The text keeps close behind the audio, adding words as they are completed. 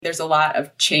There's a lot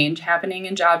of change happening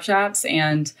in job shops,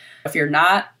 and if you're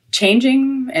not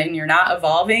changing and you're not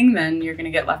evolving, then you're going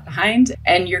to get left behind,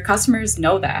 and your customers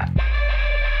know that.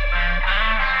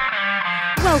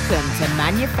 Welcome to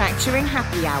Manufacturing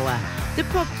Happy Hour, the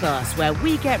podcast where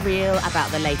we get real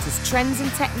about the latest trends and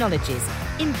technologies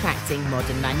impacting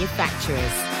modern manufacturers.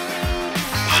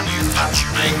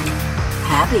 Manufacturing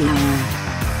Happy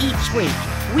Hour. Each week,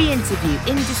 we interview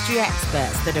industry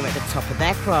experts that are at the top of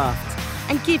their craft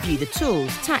and give you the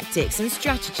tools, tactics and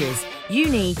strategies you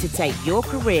need to take your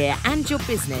career and your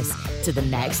business to the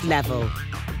next level.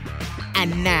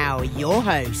 And now, your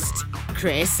host,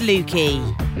 Chris Lukey.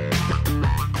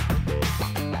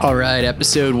 All right,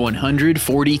 episode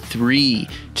 143.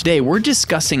 Today, we're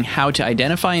discussing how to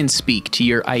identify and speak to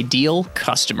your ideal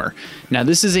customer. Now,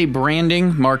 this is a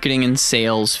branding, marketing, and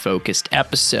sales-focused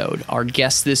episode. Our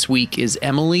guest this week is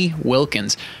Emily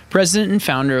Wilkins, president and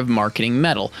founder of Marketing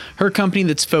Metal, her company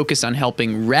that's focused on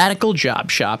helping radical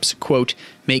job shops, quote,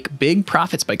 make big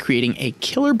profits by creating a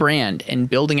killer brand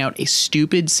and building out a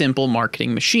stupid, simple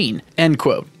marketing machine, end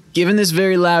quote. Given this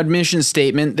very loud mission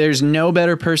statement, there's no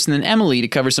better person than Emily to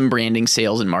cover some branding,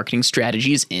 sales, and marketing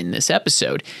strategies in this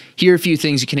episode. Here are a few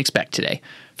things you can expect today.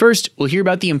 First, we'll hear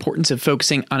about the importance of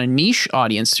focusing on a niche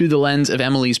audience through the lens of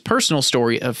Emily's personal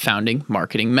story of founding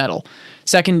Marketing Metal.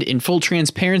 Second, in full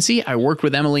transparency, I worked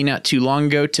with Emily not too long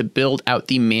ago to build out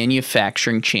the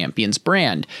Manufacturing Champions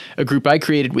brand, a group I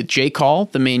created with Jay Call,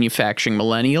 the manufacturing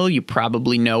millennial, you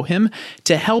probably know him,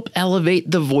 to help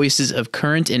elevate the voices of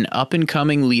current and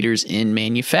up-and-coming leaders in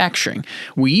manufacturing.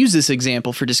 We use this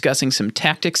example for discussing some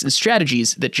tactics and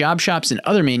strategies that job shops and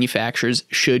other manufacturers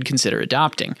should consider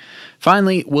adopting.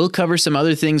 Finally, we'll cover some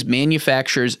other things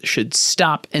manufacturers should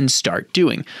stop and start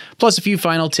doing, plus a few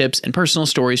final tips and personal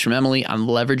stories from Emily on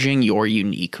leveraging your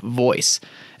unique voice.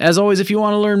 As always, if you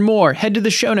want to learn more, head to the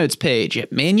show notes page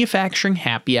at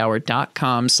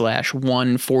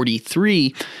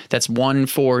manufacturinghappyhour.com/143. That's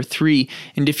 143.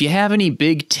 And if you have any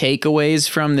big takeaways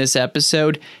from this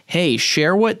episode, hey,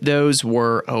 share what those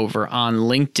were over on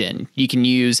LinkedIn. You can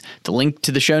use the link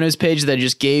to the show notes page that I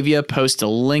just gave you, post a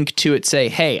link to it, say,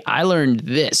 hey, I learned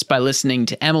this by listening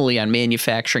to Emily on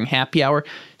Manufacturing Happy Hour.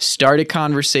 Start a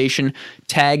conversation,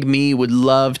 tag me, would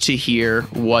love to hear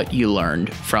what you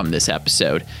learned from this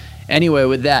episode. Anyway,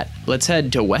 with that, let's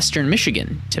head to Western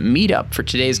Michigan to meet up for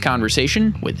today's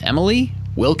conversation with Emily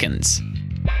Wilkins.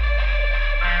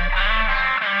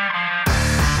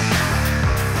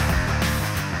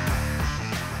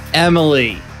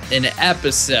 Emily, an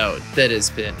episode that has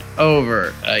been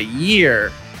over a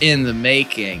year in the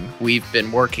making. We've been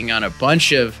working on a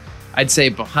bunch of, I'd say,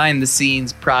 behind the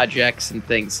scenes projects and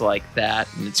things like that.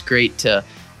 And it's great to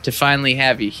finally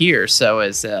have you here. So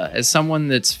as someone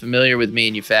that's familiar with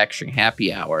Manufacturing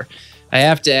Happy Hour, I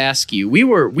have to ask you,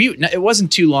 it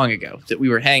wasn't too long ago that we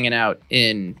were hanging out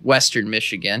in Western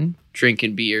Michigan,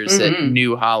 drinking beers at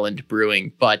New Holland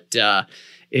Brewing. But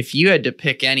if you had to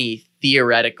pick any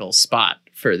theoretical spot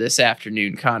for this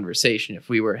afternoon conversation, if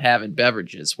we were having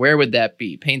beverages, where would that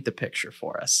be? Paint the picture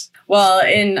for us. Well,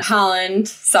 in Holland,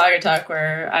 Saugatuck,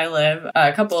 where I live,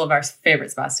 a couple of our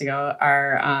favorite spots to go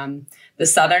are the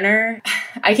Southerner.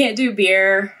 I can't do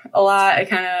beer a lot.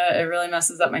 It really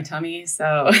messes up my tummy.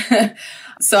 So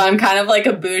I'm kind of like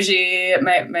a bougie.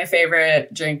 My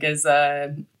favorite drink is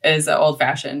a old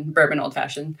fashioned, bourbon old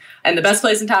fashioned. And the best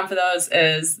place in town for those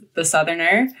is the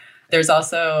Southerner. There's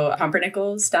also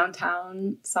Pumpernickel's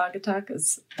downtown Saugatuck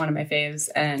is one of my faves.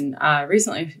 And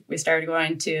recently we started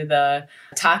going to the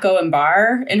Taco and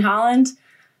Bar in Holland.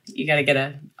 You got to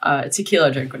get a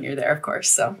tequila drink when you're there, of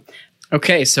course. So.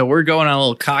 Okay, so we're going on a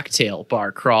little cocktail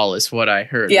bar crawl is what I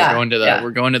heard. Yeah,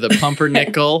 we're going to the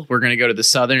Pumpernickel. We're going to go to the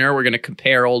Southerner. We're going to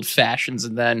compare old fashions,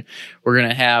 and then we're going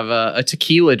to have a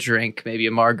tequila drink, maybe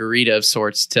a margarita of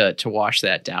sorts to wash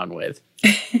that down with.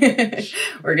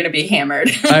 We're going to be hammered.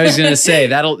 I was going to say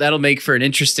that'll make for an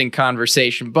interesting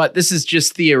conversation, but this is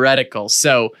just theoretical.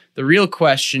 So the real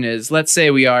question is, let's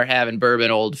say we are having bourbon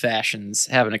old fashions,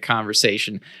 having a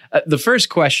conversation. The first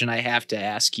question I have to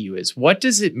ask you is, what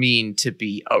does it mean to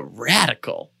be a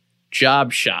radical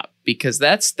job shop? Because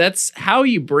that's how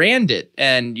you brand it,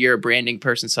 and you're a branding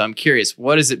person. So I'm curious,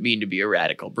 what does it mean to be a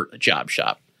radical job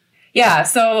shop? Yeah,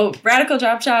 so radical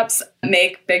job shops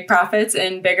make big profits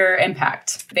and bigger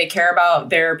impact. They care about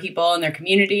their people and their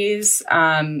communities.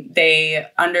 They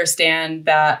understand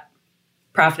that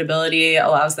profitability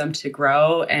allows them to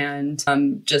grow and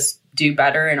just do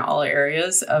better in all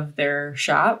areas of their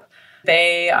shop.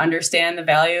 They understand the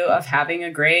value of having a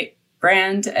great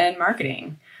brand and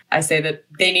marketing. I say that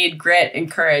they need grit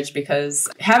and courage, because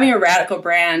having a radical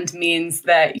brand means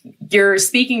that you're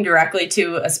speaking directly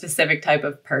to a specific type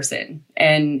of person.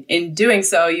 And in doing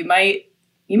so, you might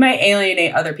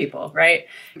alienate other people, right?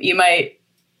 You might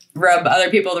rub other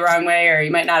people the wrong way, or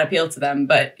you might not appeal to them,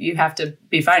 but you have to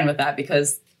be fine with that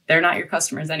because they're not your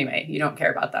customers anyway. You don't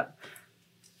care about them.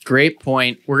 Great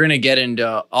point. We're going to get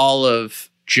into all of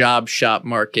job shop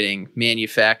marketing,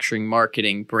 manufacturing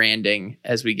marketing, branding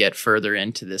as we get further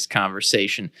into this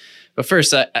conversation. But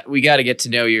first, we got to get to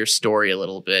know your story a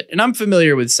little bit. And I'm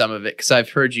familiar with some of it because I've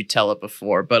heard you tell it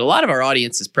before, but a lot of our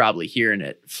audience is probably hearing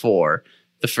it for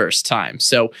the first time.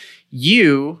 So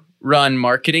you run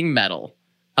Marketing Metal,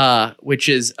 which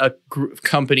is a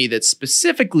company that's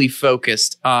specifically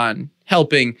focused on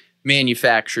helping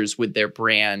manufacturers with their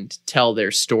brand tell their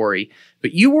story.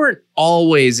 But you weren't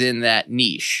always in that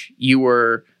niche. You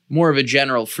were more of a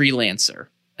general freelancer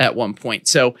at one point.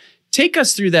 So take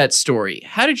us through that story.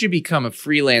 How did you become a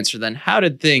freelancer then? How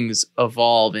did things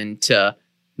evolve into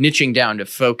niching down to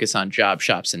focus on job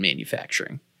shops and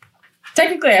manufacturing?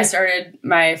 Technically, I started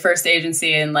my first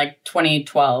agency in like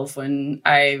 2012 when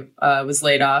I was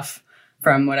laid off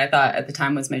from what I thought at the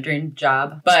time was my dream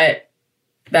job. But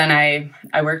then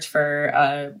I worked for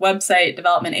a website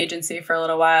development agency for a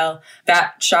little while.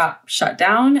 That shop shut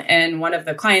down. And one of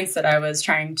the clients that I was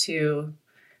trying to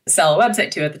sell a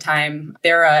website to at the time,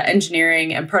 they're an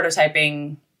engineering and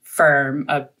prototyping firm,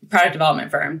 a product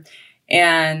development firm.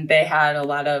 And they had a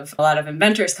lot of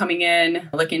inventors coming in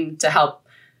looking to help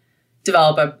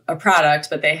develop a product,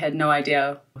 but they had no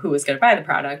idea who was going to buy the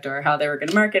product or how they were going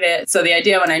to market it. So the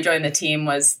idea when I joined the team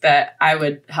was that I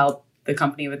would help the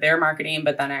company with their marketing,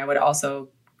 but then I would also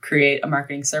create a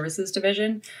marketing services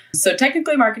division. So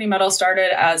technically, Marketing Metal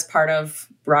started as part of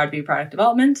Broadview Product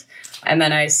Development, and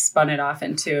then I spun it off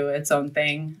into its own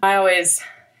thing. I always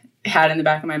had in the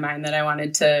back of my mind that I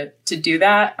wanted to do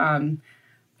that.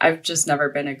 I've just never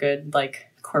been a good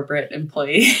corporate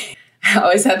employee. I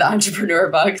always had the entrepreneur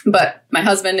bug. But my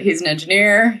husband, he's an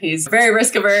engineer. He's very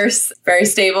risk averse, very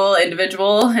stable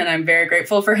individual. And I'm very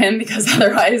grateful for him, because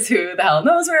otherwise, who the hell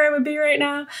knows where I would be right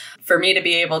now? For me to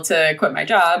be able to quit my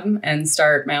job and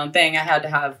start my own thing, I had to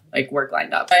have work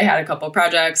lined up. I had a couple of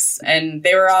projects, and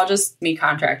they were all just me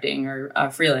contracting or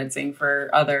freelancing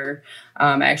for other.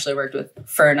 I actually worked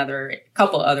for a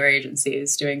couple other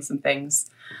agencies doing some things.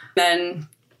 Then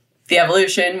the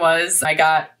evolution was I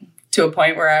got to a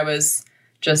point where I was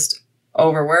just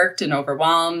overworked and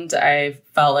overwhelmed. I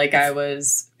felt like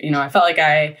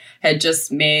I had just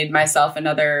made myself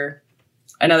another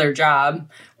job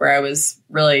where I was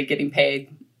really getting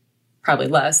paid probably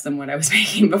less than what I was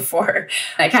making before.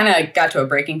 I kind of got to a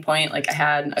breaking point. I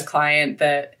had a client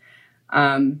that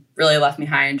really left me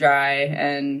high and dry,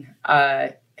 and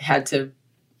had to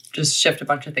just shift a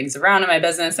bunch of things around in my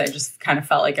business. I just kind of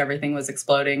felt like everything was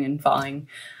exploding and falling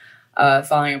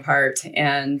apart,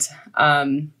 and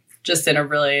just in a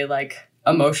really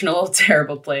emotional,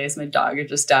 terrible place. My dog had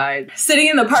just died. Sitting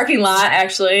in the parking lot,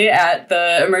 actually, at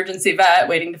the emergency vet,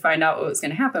 waiting to find out what was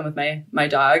going to happen with my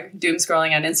dog, doom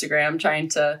scrolling on Instagram, trying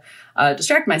to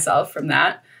distract myself from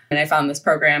that. And I found this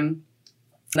program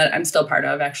that I'm still part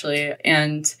of, actually.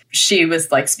 And she was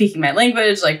speaking my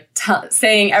language,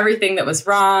 saying everything that was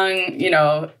wrong,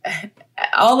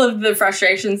 all of the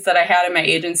frustrations that I had in my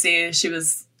agency. She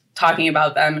was talking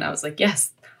about them, and I was like,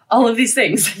 yes, all of these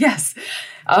things. Yes.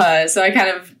 So I kind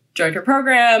of joined her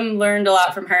program, learned a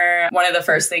lot from her. One of the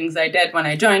first things I did when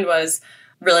I joined was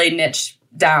really niche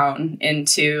down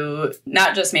into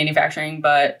not just manufacturing,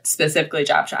 but specifically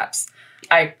job shops.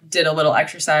 I did a little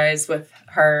exercise with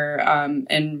her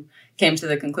and came to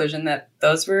the conclusion that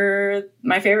those were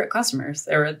my favorite customers.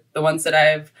 They were the ones that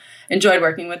I've enjoyed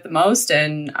working with the most,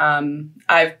 and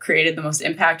I've created the most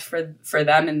impact for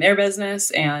them in their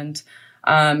business, and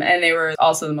they were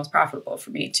also the most profitable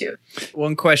for me too.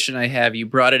 One question I have, you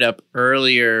brought it up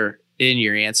earlier in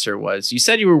your answer, was you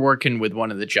said you were working with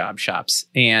one of the job shops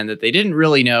and that they didn't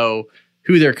really know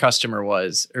who their customer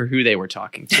was or who they were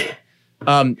talking to.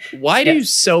 Why do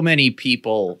so many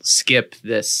people skip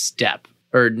this step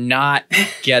or not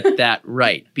get that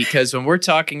right? Because when we're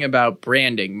talking about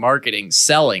branding, marketing,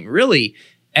 selling, really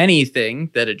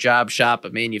anything that a job shop, a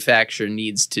manufacturer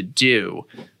needs to do,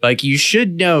 you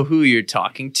should know who you're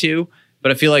talking to.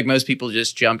 But I feel like most people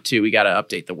just jump to, we got to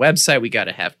update the website. We got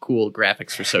to have cool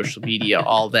graphics for social media,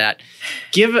 all that.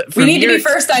 We need to be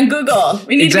first on Google.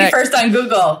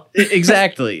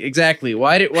 Exactly.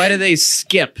 Why do they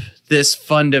skip this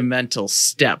fundamental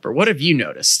step? Or what have you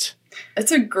noticed?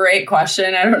 It's a great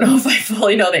question. I don't know if I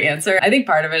fully know the answer. I think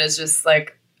part of it is just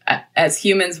as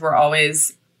humans, we're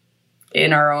always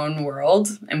in our own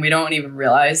world, and we don't even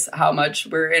realize how much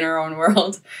we're in our own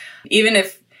world. Even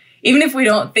if we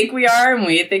don't think we are, and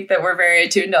we think that we're very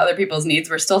attuned to other people's needs,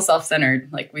 we're still self-centered.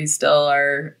 Like, we still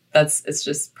are. It's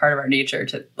just part of our nature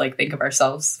to like think of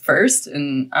ourselves first.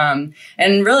 And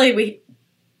really we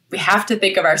have to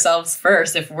think of ourselves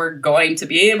first if we're going to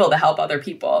be able to help other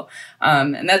people.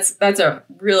 And that's a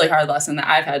really hard lesson that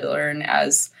I've had to learn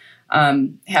as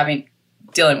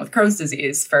dealing with Crohn's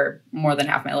disease for more than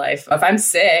half my life. If I'm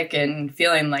sick and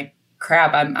feeling like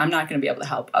crap, I'm not going to be able to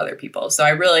help other people. So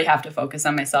I really have to focus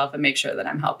on myself and make sure that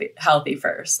I'm healthy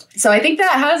first. So I think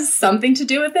that has something to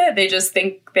do with it. They just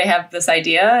think they have this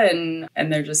idea and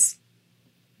they're just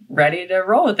ready to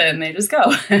roll with it, and they just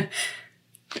go.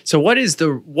 So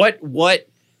what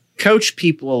coach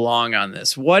people along on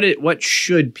this? What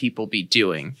should people be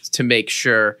doing to make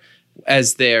sure,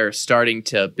 as they're starting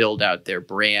to build out their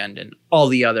brand and all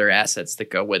the other assets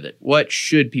that go with it, what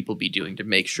should people be doing to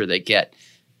make sure they get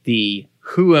the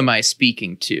who am I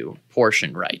speaking to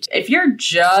portion right? If you're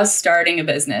just starting a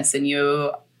business and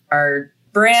you are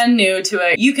brand new to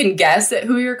it, you can guess at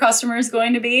who your customer is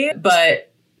going to be,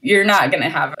 but you're not going to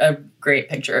have a great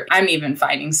picture. I'm even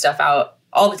finding stuff out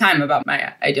all the time about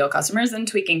my ideal customers and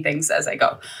tweaking things as I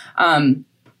go.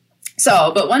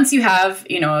 But once you have,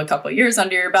 a couple of years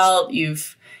under your belt,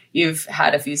 you've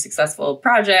had a few successful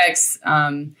projects,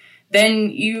 then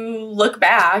you look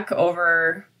back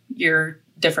over your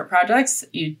different projects,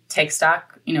 you take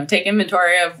stock, take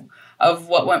inventory of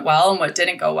what went well and what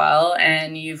didn't go well,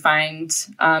 and you find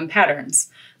patterns.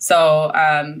 So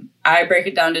I break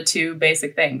it down to two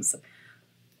basic things.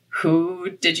 Who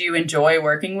did you enjoy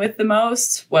working with the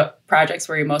most? What projects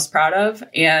were you most proud of?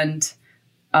 And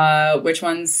which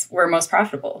ones were most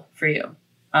profitable for you?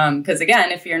 Because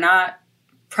again, if you're not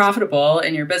profitable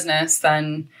in your business,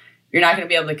 then you're not going to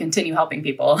be able to continue helping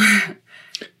people.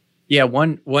 Yeah,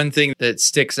 one thing that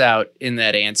sticks out in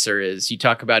that answer is you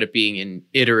talk about it being an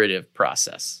iterative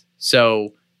process.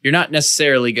 So you're not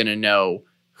necessarily going to know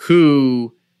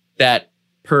who that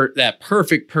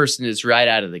perfect person is right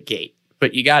out of the gate,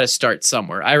 but you got to start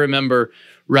somewhere. I remember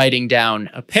writing down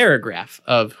a paragraph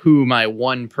of who my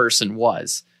one person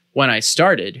was when I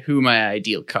started, who my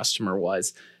ideal customer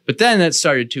was. But then that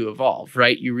started to evolve,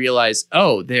 right? You realize,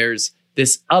 oh, there's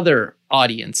this other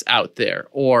audience out there,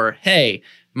 or hey,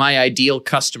 my ideal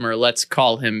customer, let's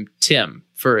call him Tim,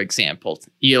 for example.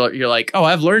 You're like, oh,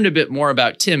 I've learned a bit more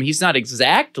about Tim. He's not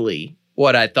exactly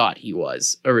what I thought he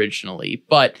was originally,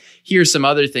 but here's some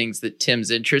other things that Tim's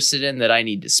interested in that I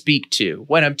need to speak to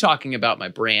when I'm talking about my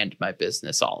brand, my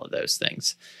business, all of those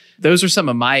things. Those are some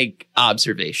of my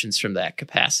observations from that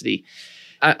capacity.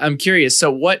 I'm curious.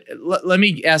 So let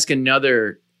me ask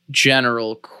another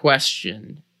general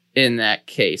question in that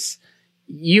case.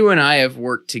 You and I have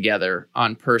worked together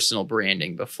on personal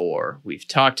branding before. We've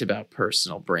talked about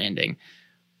personal branding.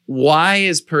 Why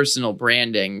is personal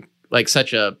branding like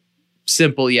such a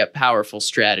simple yet powerful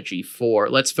strategy for,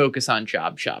 let's focus on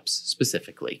job shops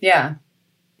specifically? Yeah.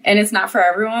 And it's not for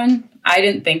everyone. I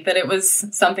didn't think that it was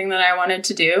something that I wanted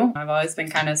to do. I've always been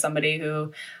kind of somebody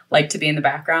who liked to be in the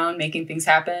background, making things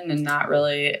happen and not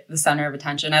really the center of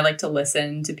attention. I like to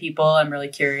listen to people. I'm really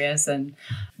curious.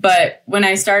 But when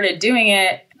I started doing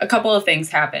it, a couple of things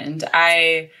happened.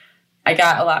 I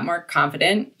got a lot more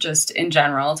confident just in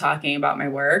general, talking about my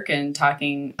work, and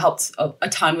helped a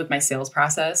ton with my sales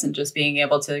process and just being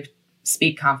able to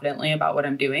speak confidently about what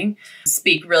I'm doing,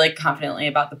 speak really confidently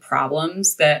about the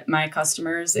problems that my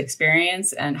customers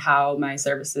experience and how my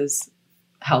services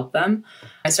help them.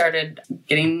 I started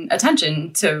getting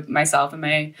attention to myself and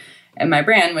my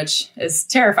brand, which is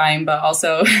terrifying, but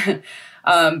also good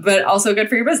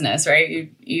for your business,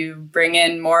 right? You bring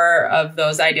in more of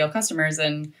those ideal customers,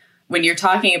 and when you're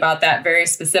talking about that very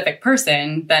specific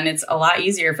person, then it's a lot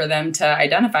easier for them to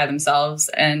identify themselves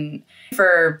and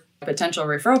for potential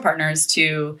referral partners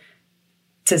to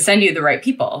send you the right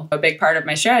people. A big part of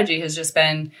my strategy has just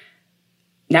been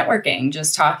networking,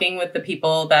 just talking with the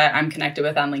people that I'm connected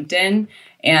with on LinkedIn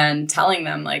and telling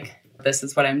them, like, this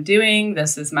is what I'm doing.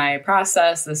 This is my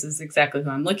process. This is exactly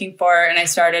who I'm looking for. And I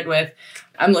started with,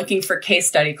 I'm looking for case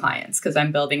study clients because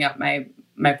I'm building up my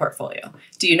portfolio.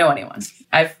 Do you know anyone?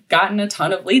 I've gotten a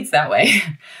ton of leads that way.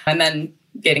 And then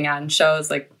getting on shows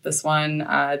like this one,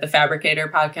 the Fabricator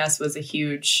podcast was a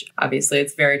huge, obviously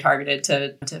it's very targeted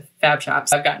to fab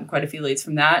shops. I've gotten quite a few leads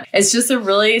from that. It's just a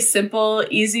really simple,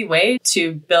 easy way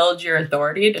to build your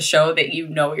authority, to show that you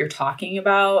know what you're talking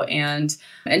about, and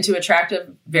to attract a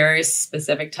very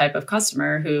specific type of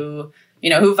customer who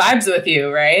vibes with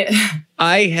you, right?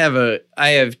 I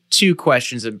have two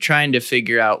questions. I'm trying to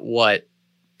figure out what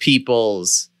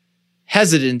people's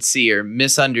hesitancy or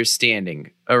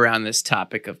misunderstanding around this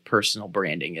topic of personal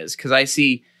branding is, because I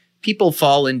see people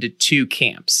fall into two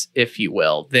camps, if you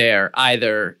will. They're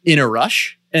either in a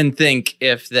rush and think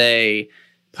if they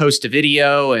post a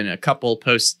video and a couple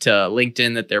posts to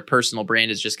LinkedIn that their personal brand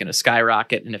is just going to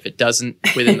skyrocket. And if it doesn't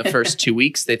within the first 2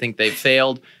 weeks, they think they've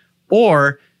failed.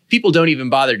 Or people don't even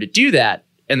bother to do that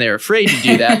and they're afraid to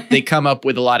do that. They come up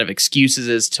with a lot of excuses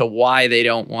as to why they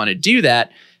don't want to do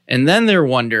that. And then they're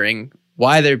wondering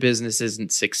why their business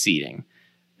isn't succeeding.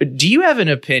 Do you have an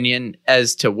opinion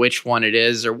as to which one it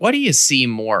is, or what do you see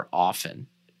more often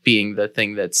being the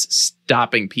thing that's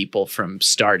stopping people from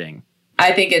starting?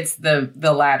 I think it's the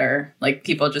latter. Like,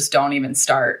 people just don't even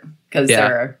start because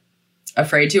they're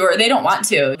afraid to, or they don't want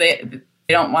to. They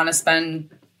don't want to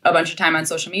spend a bunch of time on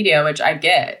social media, which I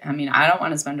get. I mean, I don't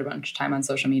want to spend a bunch of time on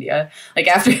social media. Like,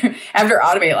 after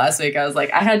Automate last week, I was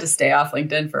like, I had to stay off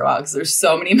LinkedIn for a while because there's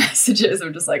so many messages.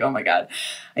 I'm just like, oh my God,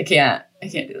 I can't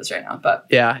do this right now. But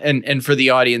yeah. And for the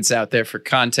audience out there, for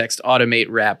context, Automate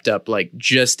wrapped up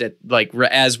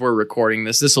as we're recording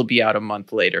this will be out a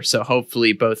month later. So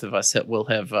hopefully both of us will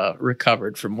have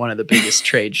recovered from one of the biggest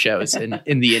trade shows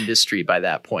in the industry by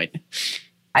that point.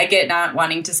 I get not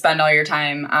wanting to spend all your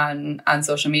time on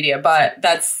social media, but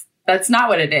that's not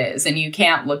what it is. And you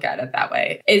can't look at it that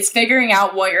way. It's figuring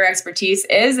out what your expertise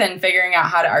is and figuring out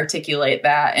how to articulate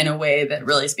that in a way that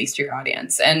really speaks to your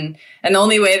audience. And the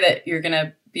only way that you're going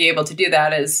to be able to do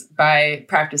that is by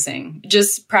practicing.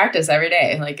 Just practice every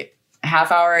day, like a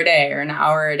half hour a day or an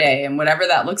hour a day. And whatever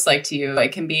that looks like to you,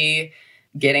 it can be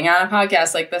getting on a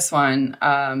podcast like this one.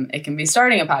 It can be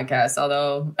starting a podcast,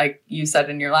 although like you said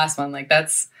in your last one, like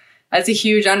that's a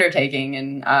huge undertaking.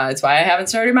 And it's why I haven't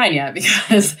started mine yet,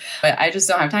 because I just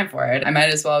don't have time for it. I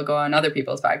might as well go on other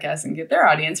people's podcasts and get their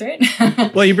audience, right?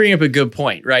 Well, you bring up a good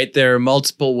point, right? There are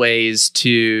multiple ways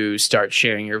to start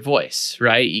sharing your voice,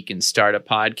 right? You can start a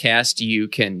podcast. You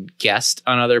can guest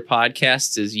on other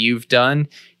podcasts, as you've done.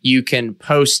 You can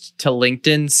post to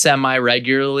LinkedIn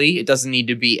semi-regularly. It doesn't need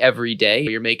to be every day.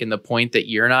 You're making the point that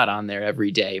you're not on there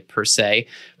every day per se.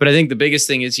 But I think the biggest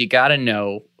thing is you got to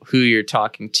know who you're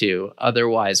talking to.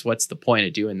 Otherwise, what's the point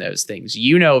of doing those things?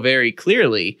 You know very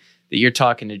clearly that you're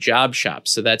talking to job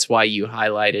shops. So that's why you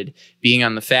highlighted being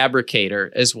on The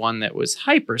Fabricator as one that was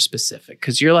hyper specific,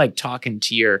 because you're like talking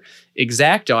to your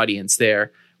exact audience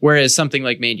there. Whereas something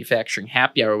like Manufacturing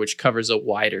Happy Hour, which covers a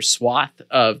wider swath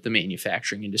of the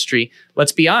manufacturing industry,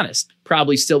 let's be honest,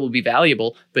 probably still will be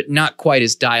valuable, but not quite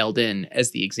as dialed in as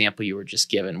the example you were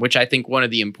just given, which I think one of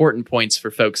the important points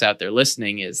for folks out there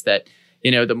listening is that,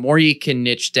 the more you can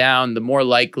niche down, the more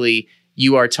likely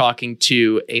you are talking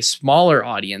to a smaller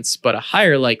audience, but a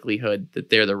higher likelihood that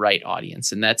they're the right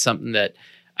audience. And that's something that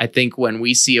I think when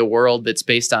we see a world that's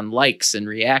based on likes and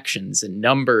reactions and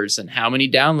numbers and how many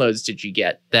downloads did you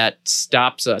get, that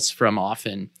stops us from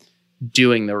often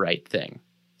doing the right thing.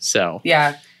 So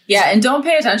yeah. And don't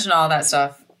pay attention to all that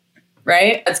stuff,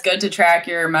 right? It's good to track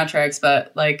your metrics,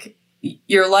 but like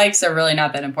your likes are really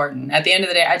not that important. At the end of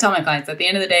the day, I tell my clients, at the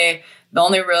end of the day, the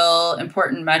only real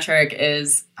important metric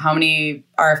is how many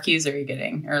RFQs are you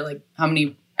getting, or like how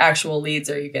many actual leads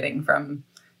are you getting from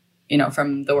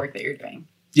the work that you're doing.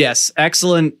 Yes,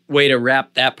 excellent way to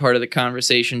wrap that part of the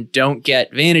conversation. Don't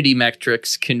get vanity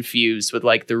metrics confused with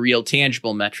like the real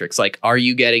tangible metrics. Like, are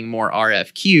you getting more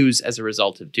RFQs as a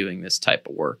result of doing this type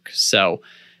of work? So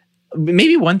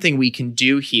maybe one thing we can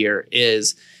do here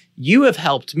is you have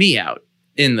helped me out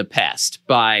in the past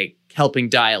by helping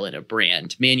dial in a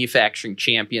brand, Manufacturing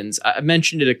Champions. I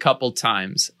mentioned it a couple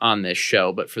times on this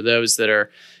show, but for those that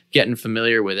are getting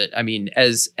familiar with it, I mean,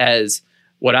 as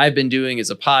what I've been doing as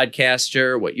a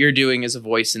podcaster, what you're doing as a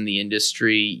voice in the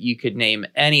industry, you could name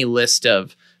any list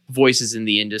of voices in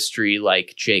the industry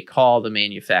like Jake Hall, the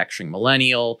manufacturing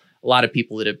millennial, a lot of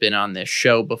people that have been on this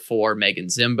show before, Megan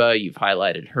Zimba, you've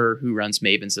highlighted her, who runs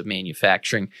Mavens of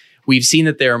Manufacturing. We've seen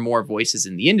that there are more voices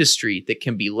in the industry that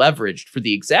can be leveraged for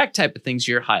the exact type of things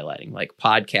you're highlighting, like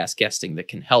podcast guesting that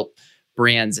can help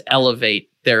brands elevate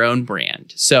their own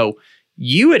brand. So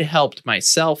you had helped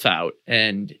myself out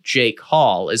and Jake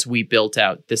Hall as we built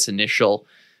out this initial,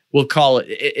 we'll call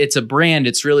it's a brand.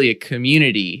 It's really a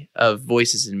community of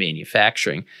voices in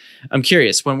manufacturing. I'm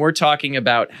curious, when we're talking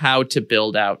about how to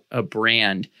build out a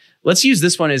brand, let's use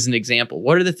this one as an example.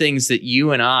 What are the things that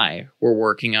you and I were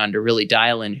working on to really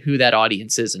dial in who that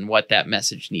audience is and what that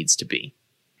message needs to be?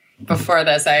 Before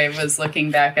this, I was looking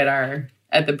back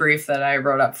at the brief that I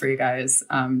wrote up for you guys,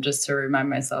 just to remind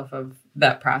myself of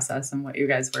that process and what you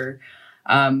guys were,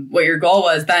 what your goal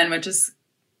was then, which is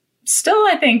still,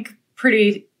 I think,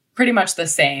 pretty much the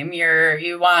same.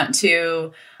 You want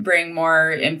to bring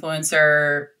more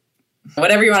influencer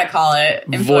whatever you want to call it,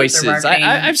 influencer voices. marketing.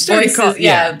 I've started voices, calling,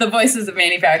 yeah, the voices of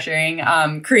manufacturing,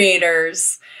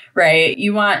 creators, right?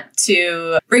 You want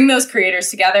to bring those creators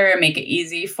together and make it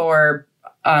easy for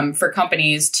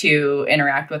companies to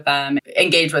interact with them,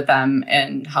 engage with them,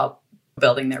 and help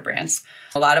building their brands.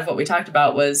 A lot of what we talked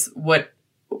about was what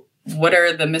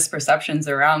are the misperceptions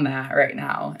around that right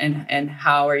now, and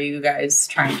how are you guys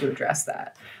trying to address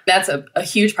that? That's a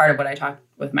huge part of what I talk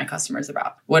with my customers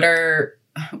about. What are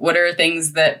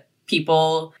things that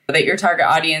your target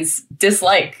audience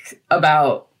dislike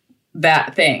about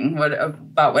that thing,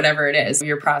 about whatever it is,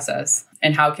 your process,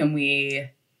 and how can we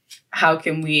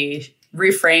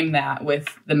reframe that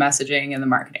with the messaging and the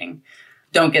marketing?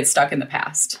 Don't get stuck in the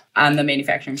past on the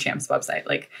Manufacturing Champs website.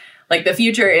 Like the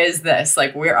future is this,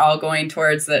 like we're all going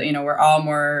towards we're all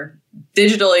more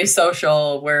digitally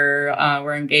social.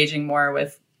 We're engaging more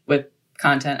with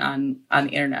content on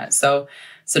the internet. So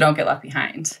don't get left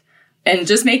behind, and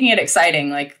just making it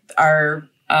exciting. Like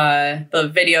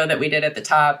the video that we did at the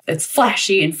top, it's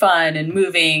flashy and fun and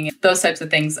moving. Those types of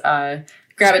things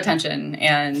grab attention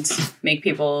and make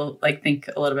people think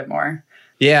a little bit more.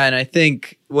 Yeah. And I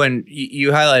think when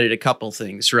you highlighted a couple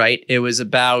things, right? It was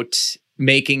about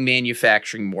making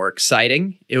manufacturing more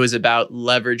exciting. It was about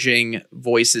leveraging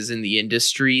voices in the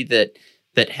industry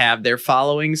that have their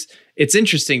followings. It's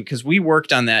interesting because we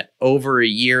worked on that over a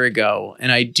year ago.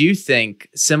 And I do think,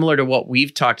 similar to what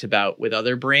we've talked about with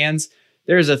other brands,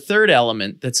 there's a third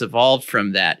element that's evolved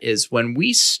from that. Is when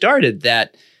we started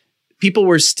that, people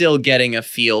were still getting a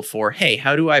feel for, hey,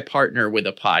 how do I partner with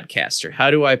a podcaster?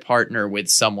 How do I partner with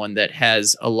someone that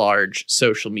has a large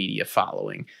social media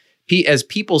following? As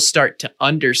people start to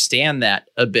understand that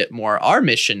a bit more, our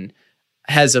mission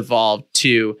has evolved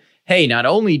to, hey, not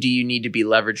only do you need to be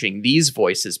leveraging these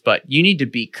voices, but you need to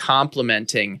be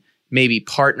complementing, maybe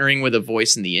partnering with a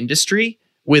voice in the industry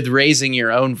with raising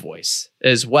your own voice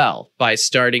as well, by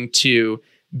starting to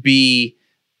be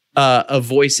a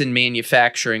voice in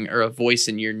manufacturing or a voice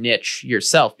in your niche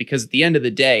yourself. Because at the end of the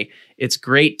day, it's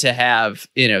great to have,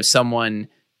 someone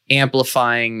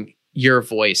amplifying your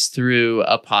voice through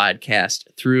a podcast,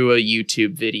 through a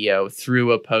YouTube video,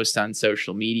 through a post on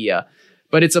social media.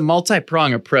 But it's a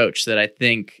multi-pronged approach that I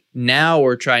think now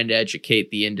we're trying to educate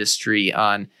the industry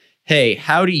on, hey,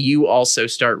 how do you also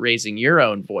start raising your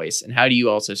own voice? And how do you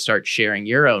also start sharing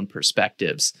your own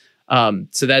perspectives?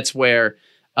 So that's where,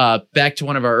 back to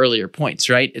one of our earlier points,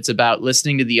 right? It's about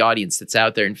listening to the audience that's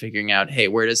out there and figuring out, hey,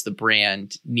 where does the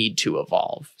brand need to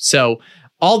evolve? So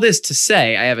all this to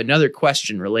say, I have another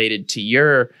question related to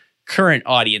your current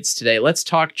audience today. Let's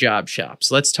talk job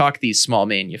shops. Let's talk these small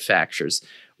manufacturers.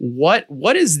 What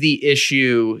is the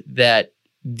issue that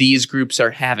these groups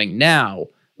are having now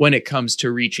when it comes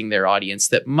to reaching their audience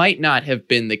that might not have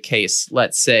been the case,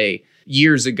 let's say,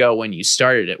 years ago when you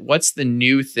started it? What's the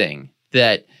new thing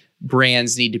that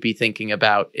brands need to be thinking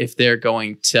about if they're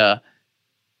going to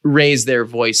raise their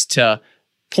voice to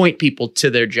point people to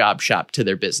their job shop, to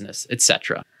their business,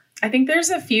 etc.? I think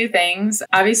there's a few things.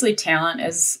 Obviously, talent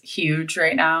is huge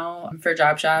right now for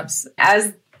job shops.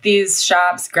 As these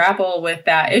shops grapple with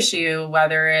that issue,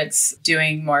 whether it's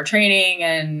doing more training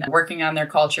and working on their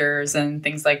cultures and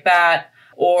things like that,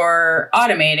 or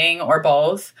automating, or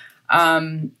both,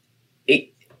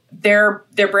 their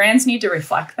brands need to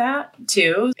reflect that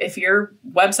too. If your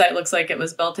website looks like it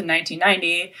was built in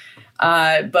 1990,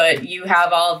 but you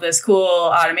have all of this cool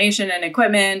automation and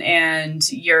equipment, and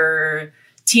your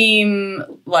team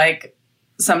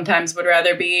sometimes would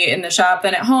rather be in the shop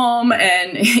than at home,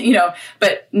 and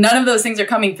but none of those things are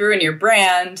coming through in your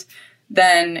brand,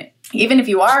 then even if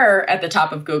you are at the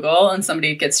top of Google and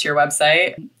somebody gets to your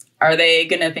website, are they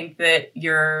going to think that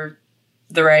you're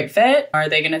the right fit? Are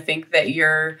they going to think that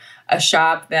you're a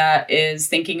shop that is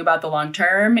thinking about the long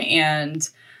term and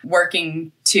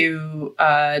working to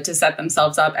set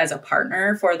themselves up as a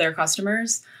partner for their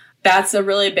customers? That's a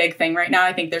really big thing right now.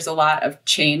 I think there's a lot of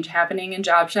change happening in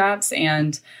job shops,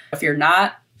 and if you're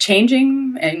not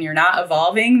changing and you're not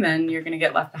evolving, then you're going to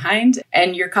get left behind,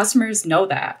 and your customers know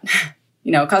that.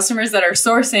 Customers that are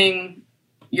sourcing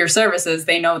your services,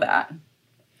 they know that.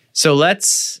 So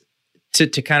let's to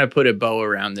kind of put a bow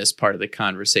around this part of the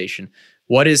conversation.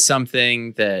 What is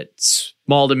something that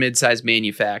small to mid-sized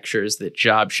manufacturers, that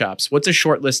job shops, what's a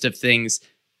short list of things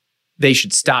they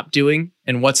should stop doing,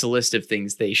 and what's a list of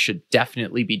things they should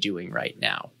definitely be doing right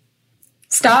now?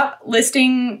 Stop just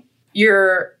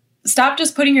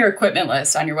putting your equipment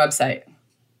list on your website.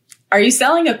 Are you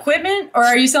selling equipment or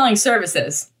are you selling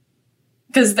services?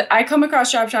 Because I come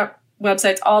across job shop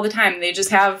websites all the time. They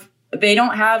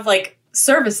don't have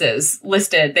services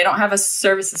listed. They don't have a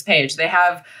services page. They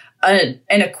have an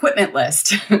equipment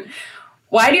list.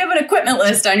 Why do you have an equipment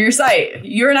list on your site?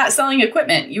 You're not selling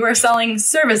equipment. You are selling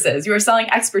services. You are selling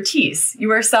expertise.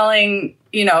 You are selling,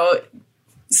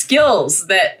 skills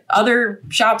that other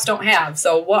shops don't have.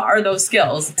 So what are those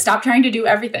skills? Stop trying to do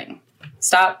everything.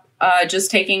 Stop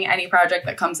just taking any project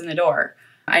that comes in the door.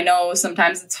 I know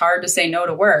sometimes it's hard to say no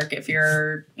to work if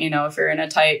you're in a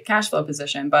tight cash flow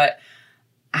position, but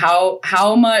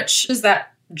how much is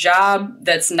that job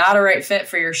that's not a right fit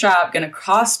for your shop going to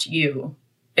cost you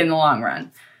in the long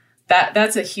run?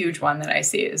 That's a huge one that I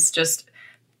see is just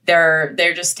they're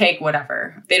just take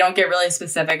whatever. They don't get really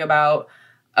specific about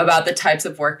the types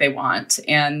of work they want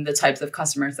and the types of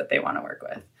customers that they want to work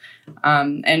with.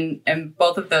 And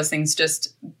both of those things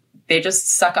just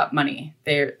suck up money.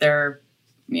 They're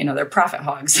profit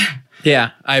hogs.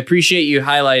 Yeah, I appreciate you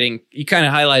highlighting. You kind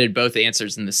of highlighted both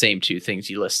answers in the same two things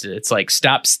you listed. It's like,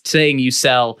 stop saying you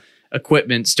sell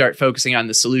equipment, start focusing on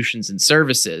the solutions and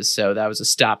services. So that was a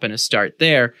stop and a start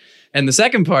there. And the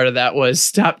second part of that was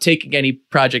stop taking any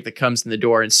project that comes in the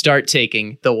door and start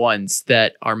taking the ones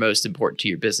that are most important to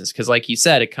your business. Because like you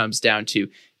said, it comes down to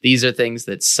these are things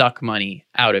that suck money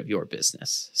out of your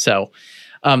business. So,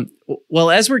 well,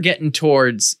 as we're getting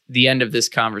towards the end of this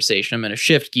conversation, I'm going to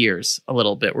shift gears a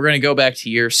little bit. We're going to go back to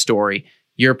your story,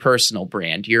 your personal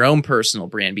brand, your own personal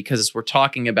brand, because as we're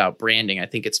talking about branding, I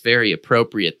think it's very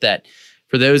appropriate that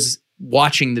for those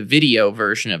watching the video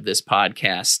version of this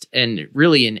podcast, and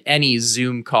really in any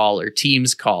Zoom call or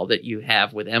Teams call that you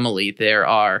have with Emily, there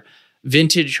are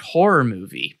vintage horror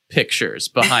movie pictures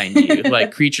behind you,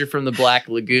 like Creature from the Black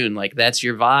Lagoon. Like, that's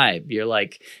your vibe. You're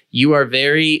like, you are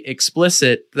very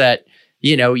explicit that,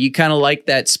 you kind of like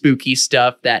that spooky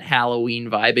stuff, that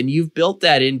Halloween vibe, and you've built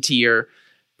that into your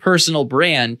personal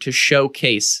brand to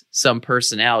showcase some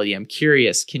personality. I'm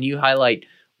curious, can you highlight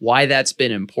why that's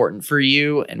been important for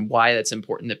you and why that's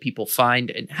important that people find?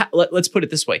 And let's put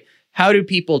it this way. How do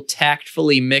people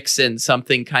tactfully mix in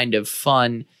something kind of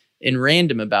fun and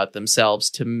random about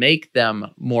themselves to make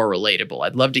them more relatable?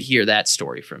 I'd love to hear that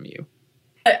story from you.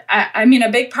 I mean,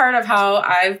 a big part of how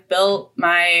I've built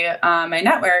my my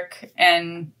network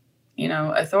and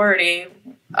authority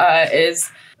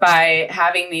is by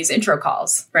having these intro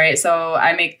calls, right? So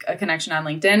I make a connection on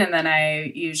LinkedIn, and then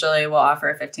I usually will offer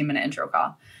a 15-minute intro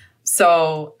call.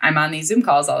 So I'm on these Zoom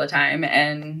calls all the time,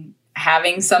 and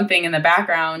having something in the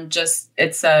background,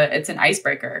 it's an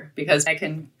icebreaker because I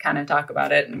can kind of talk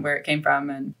about it and where it came from,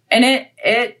 and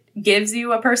it gives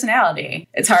you a personality.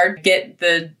 It's hard to get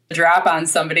the drop on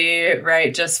somebody,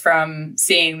 right, just from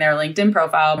seeing their LinkedIn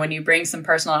profile. When you bring some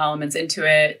personal elements into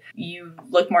it, you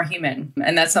look more human.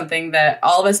 And that's something that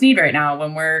all of us need right now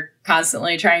when we're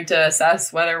constantly trying to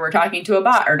assess whether we're talking to a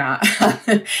bot or not, on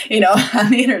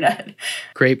the internet.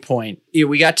 Great point.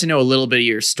 We got to know a little bit of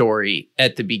your story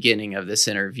at the beginning of this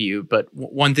interview, but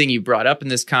one thing you brought up in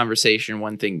this conversation,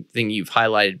 one thing you've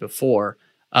highlighted before,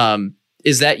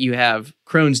 is that you have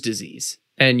Crohn's disease,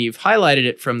 and you've highlighted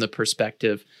it from the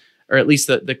perspective, or at least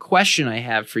the question I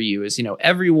have for you is,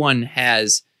 everyone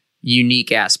has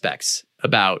unique aspects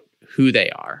about who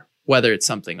they are, whether it's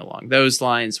something along those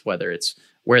lines, whether it's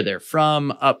where they're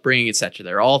from, upbringing, etc.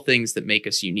 They're all things that make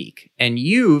us unique. And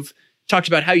you've talked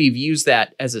about how you've used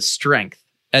that as a strength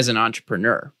as an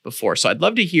entrepreneur before. So I'd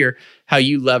love to hear how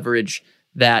you leverage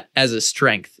that as a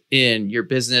strength in your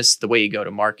business, the way you go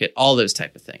to market, all those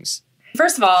type of things.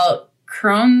 First of all,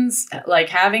 Crohn's, like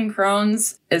having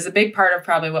Crohn's is a big part of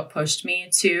probably what pushed me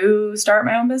to start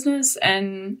my own business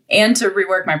and to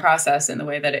rework my process in the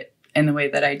way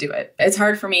that I do it. It's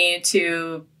hard for me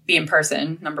to be in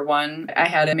person, number one. I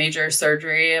had a major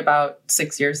surgery about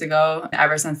 6 years ago.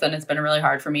 Ever since then, it's been really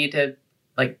hard for me to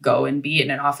go and be in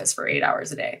an office for 8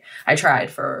 hours a day. I tried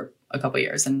for a couple of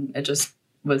years and it just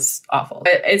was awful.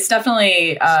 It's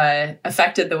definitely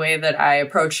affected the way that I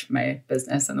approach my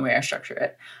business and the way I structure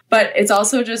it. But it's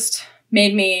also just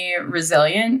made me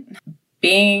resilient.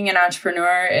 Being an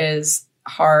entrepreneur is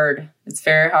hard. It's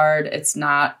very hard. It's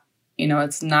not,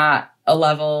 it's not a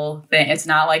level thing. It's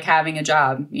not like having a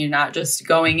job. You're not just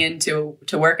going into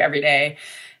work every day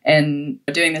and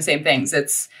doing the same things.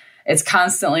 It's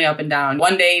constantly up and down.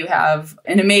 One day you have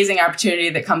an amazing opportunity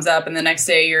that comes up, and the next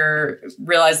day you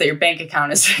realize that your bank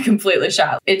account is completely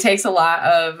shot. It takes a lot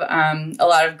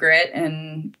of grit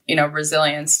and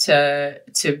resilience to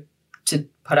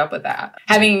put up with that.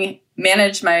 Having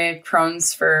managed my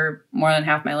Crohn's for more than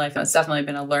half my life, it's definitely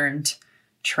been a learned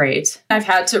trait. I've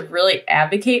had to really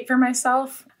advocate for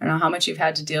myself. I don't know how much you've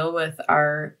had to deal with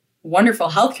our wonderful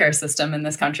healthcare system in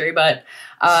this country, but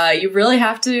you really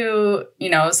have to,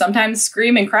 sometimes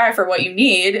scream and cry for what you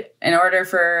need in order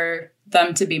for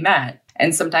them to be met.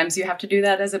 And sometimes you have to do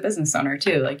that as a business owner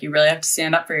too. Like, you really have to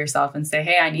stand up for yourself and say,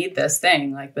 hey, I need this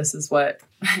thing. Like, this is what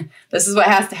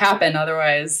has to happen.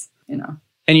 Otherwise, And,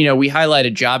 we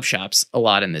highlighted job shops a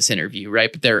lot in this interview,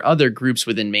 right? But there are other groups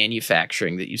within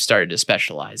manufacturing that you started to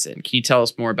specialize in. Can you tell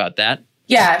us more about that?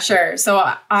 Yeah, sure. So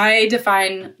I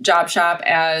define job shop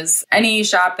as any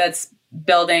shop that's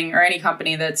building, or any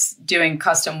company that's doing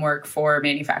custom work for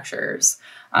manufacturers.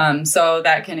 So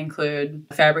that can include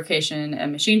fabrication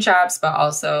and machine shops, but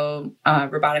also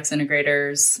robotics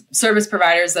integrators, service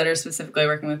providers that are specifically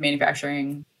working with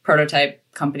manufacturing, prototype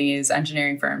companies,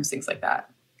 engineering firms, things like that.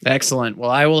 Excellent.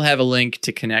 Well, I will have a link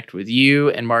to connect with you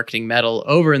and Marketing Metal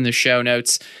over in the show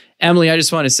notes. Emily, I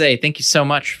just want to say thank you so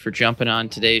much for jumping on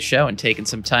today's show and taking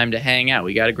some time to hang out.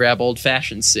 We got to grab old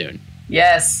fashions soon.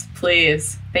 Yes,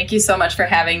 please. Thank you so much for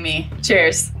having me.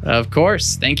 Cheers. Of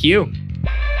course. Thank you.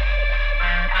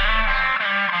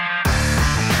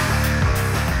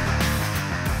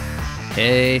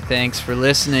 Hey, thanks for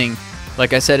listening.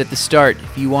 Like I said at the start,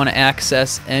 if you want to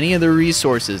access any of the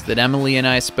resources that Emily and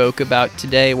I spoke about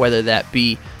today, whether that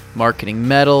be Marketing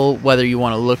Metal, whether you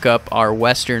want to look up our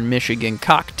Western Michigan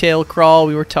cocktail crawl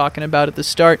we were talking about at the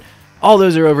start, all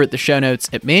those are over at the show notes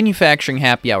at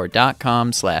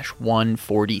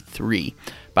manufacturinghappyhour.com/143.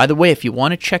 By the way, if you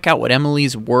want to check out what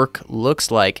Emily's work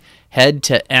looks like, head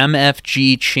to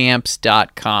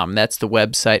mfgchamps.com. That's the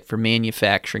website for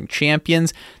Manufacturing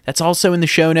Champions. That's also in the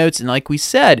show notes. And like we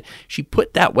said, she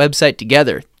put that website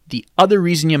together. The other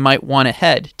reason you might want to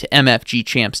head to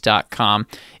mfgchamps.com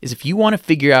is if you want to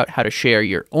figure out how to share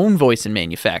your own voice in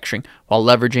manufacturing while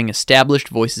leveraging established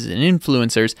voices and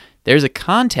influencers, there's a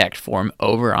contact form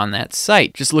over on that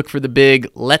site. Just look for the big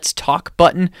Let's Talk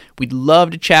button. We'd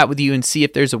love to chat with you and see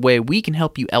if there's a way we can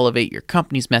help you elevate your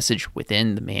company's message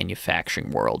within the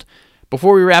manufacturing world.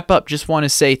 Before we wrap up, just want to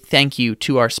say thank you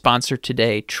to our sponsor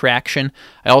today, Traction.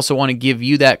 I also want to give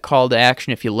you that call to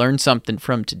action. If you learned something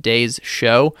from today's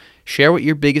show, share what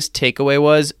your biggest takeaway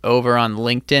was over on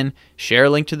LinkedIn. Share a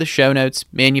link to the show notes,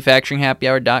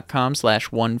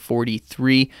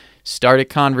 manufacturinghappyhour.com/143. Start a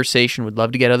conversation. Would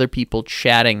love to get other people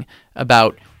chatting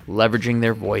about leveraging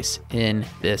their voice in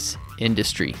this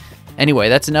industry. Anyway,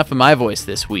 that's enough of my voice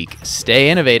this week. Stay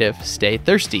innovative, stay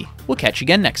thirsty. We'll catch you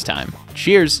again next time.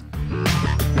 Cheers.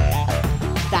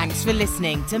 Thanks for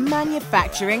listening to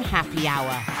Manufacturing Happy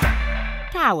Hour,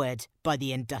 powered by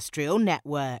the Industrial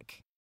Network.